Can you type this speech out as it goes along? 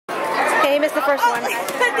he missed the first one.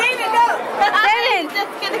 David, go! David! Just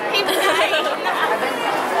gonna keep trying.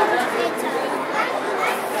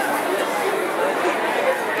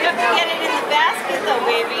 You have to get it in the basket though,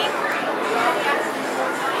 baby.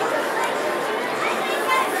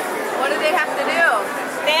 What do they have to do?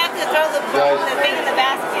 They have to throw the thing in the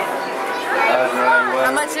basket.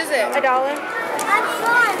 How much is it? $1.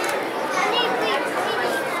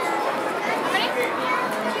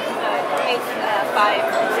 Five.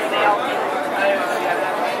 They all do.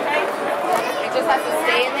 It just has to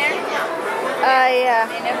stay in there?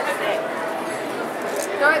 Yeah. They never stay.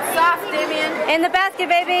 Throw it soft, Damien. In the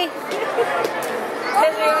basket, baby.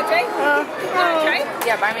 Try? Try?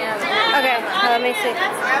 Yeah, buy me another. Okay, let me see.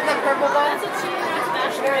 Grab the purple ball.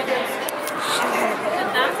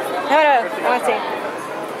 No, I want to see.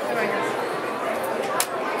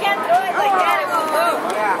 You can't throw it like that. It won't go.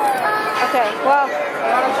 Yeah. Okay, well.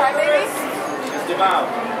 You want to try, baby? Just them out.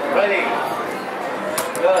 Ready.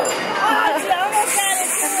 Go. Oh, she almost got it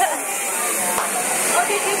too. Oh,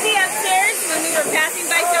 did you see upstairs when we were passing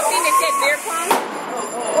by something that said beer pong?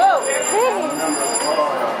 Whoa.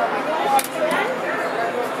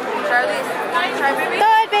 Charlie, try, baby. Go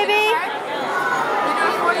ahead, baby. We do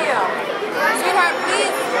it for you. Sweetheart,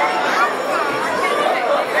 please.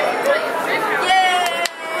 Yay!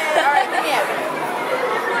 All right, give me it.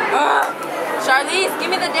 Charlize, give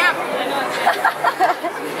me the damn.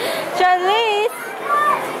 Charlize.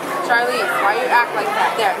 Charlize, why you act like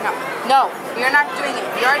that? There, no. No, you're not doing it.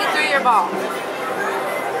 You already threw your ball.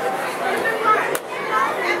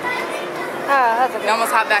 Oh, that's okay. You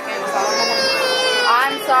almost hopped back in. So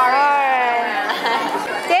I'm sorry.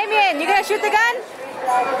 Alright. Damien, you gonna shoot the gun?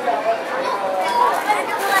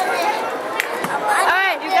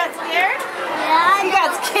 Alright. You got scared? Yeah. You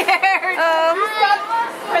got scared. Stop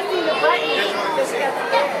pressing the button.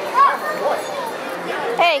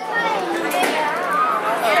 Hey.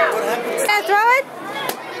 Can I throw it?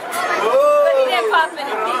 But he didn't pop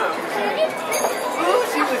anything.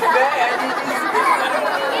 She was bad.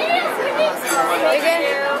 You good?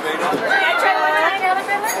 Yeah, try one more time.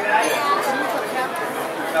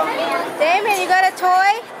 Damien, you got a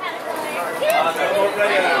toy?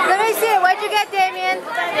 Let me see it. What'd you get, Damien?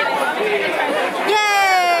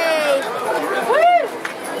 Yay! Woo!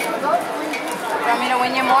 Want me to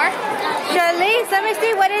win you more? Charlize, let me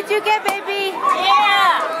see. What did you get, baby?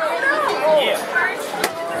 Yeah.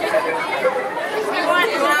 You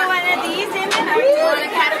want one of these, Damien? Or you want a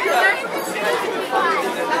caterpillar?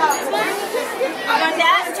 You want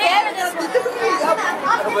that instead?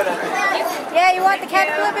 Yeah, you want the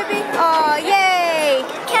caterpillar, baby? Oh, yay!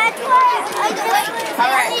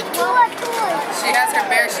 Alright. She has her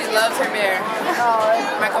bear. She loves her bear.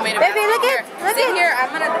 Michael made a Baby, look here. at, look Sit at. here. I'm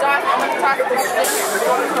gonna toss it for you.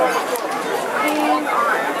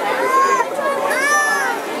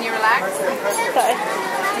 Can you relax? Sorry.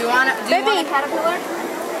 Do you want a caterpillar?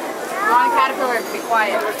 You want a caterpillar? Be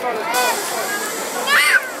quiet.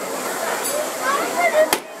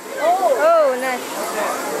 Oh, nice.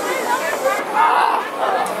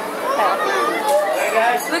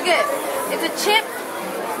 Look it. It's a chip.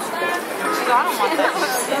 She's like, I don't want that.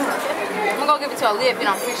 I'm gonna go give it to Aaliyah if you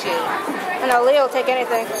don't appreciate it. I know, Leo will take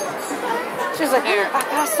anything. She's like, Here. I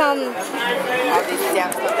got some. All these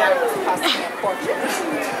damn stuff that is costing me a fortune.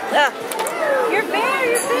 Your bear,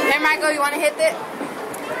 your bear. Hey, Michael, you want to hit it?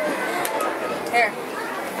 Here.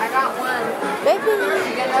 I got one. Baby.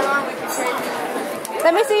 You get another one? We can trade it.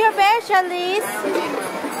 Let me see your bear, Charlize.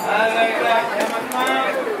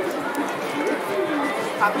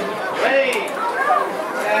 Ready.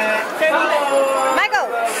 Michael.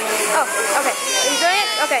 Oh, okay. Are you doing it?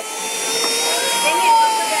 Okay.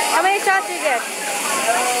 How many shots do you get?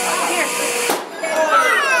 Here.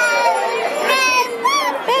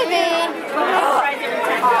 Baby.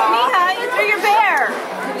 Mija, you threw your bear.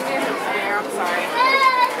 I'm sorry.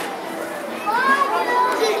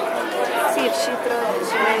 See if she throws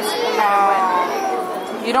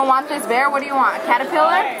it. You don't want this bear? What do you want? A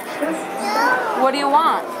caterpillar? What do you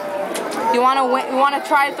want? You want to win? You want to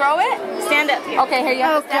try to throw it? Stand up here. Okay, here you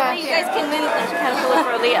have to stand up. You guys can win the caterpillar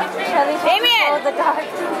for Leah. Damien. The dog.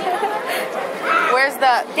 Where's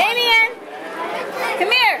the? Damien,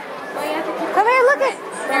 come here. Come here, look it.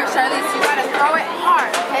 Here, Charlize, you gotta throw it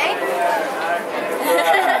hard, okay?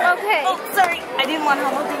 Okay. Oh, sorry. I didn't want to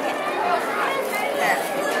hold it. Here.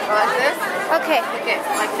 Go like this. Okay. Look it,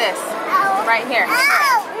 like this. Right here.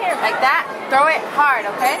 Like that. Throw it hard,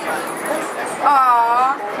 okay?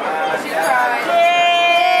 Aww. She cried.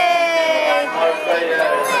 Yay.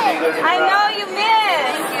 I know you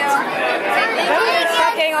missed. Thank you.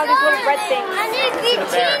 Stop getting all these little red things.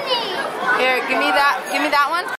 Here, give me that one.